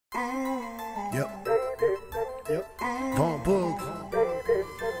Yep. Von Boogs.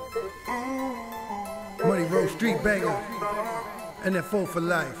 Money Road Street Banger. NFO for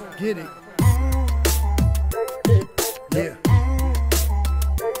life. Get it. Yeah.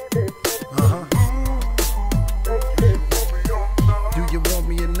 Do you want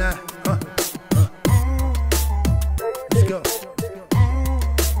me or not? Let's go.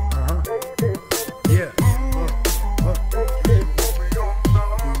 Yeah.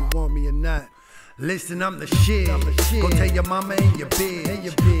 Do you want me or not? Listen, I'm the shit. Go tell your mama and your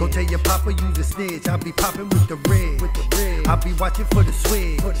bitch. Go tell your papa use a snitch. I be popping with the red. I be watching for the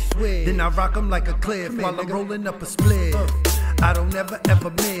switch. Then I rock 'em like a cliff while I'm rolling up a split. I don't ever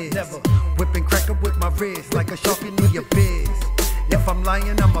miss. Whipping cracker with my wrist like a shark in the abyss. If I'm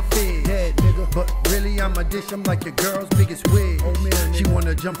lying, I'm a fish. But really, I'm a dish. I'm like your girl's biggest wish. She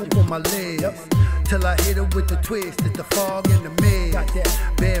wanna jump up on my legs till I hit her with the twist. It's the fog in the mist.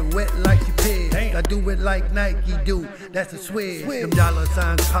 Bed wet like she pissed. I do it like Nike do. That's a switch. Them dollar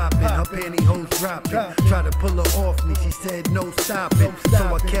signs popping, her pantyhose dropping. Try to pull her off me. She said no stopping.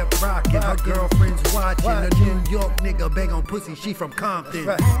 So I kept rocking. Her girlfriend's watching. A New York nigga bang on pussy. She from Compton.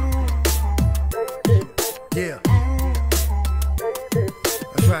 Yeah.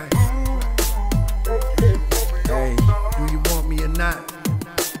 That's right. Hey, do you want me or not?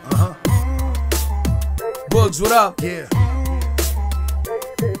 Boogs, what up? Yeah.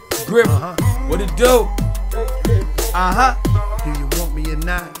 Grip, what it do? Do you want me or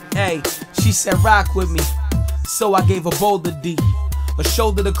not? Hey, she said rock with me, so I gave her boulder D. A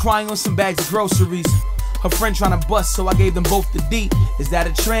shoulder to cry on, some bags of groceries. Her friend tryna bust, so I gave them both the D. Is that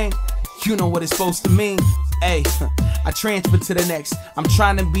a train? You know what it's supposed to mean. Hey, I transferred to the next. I'm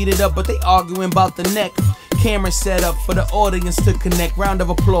trying to beat it up, but they arguing about the neck. Camera set up for the audience to connect. Round of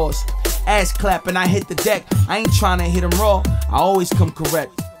applause. Ass clapping, I hit the deck. I ain't trying to hit them raw. I always come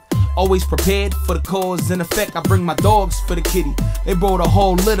correct. Always prepared for the cause and effect. I bring my dogs for the kitty. They brought a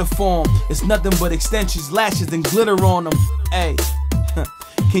whole litter for 'em. It's nothing but extensions, lashes, and glitter on them. Hey,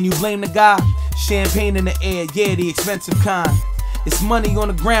 can you blame the guy? Champagne in the air, yeah, the expensive kind. It's money on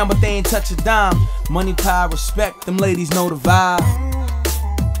the ground, but they ain't touch a dime. Money, power, respect, them ladies know the vibe.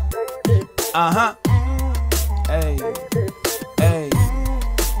 Hey, hey,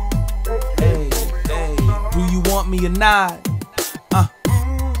 hey, hey. Do you want me or not? Hey,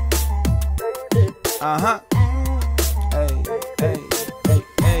 hey, hey,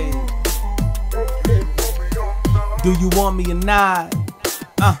 hey. Do you want me or not?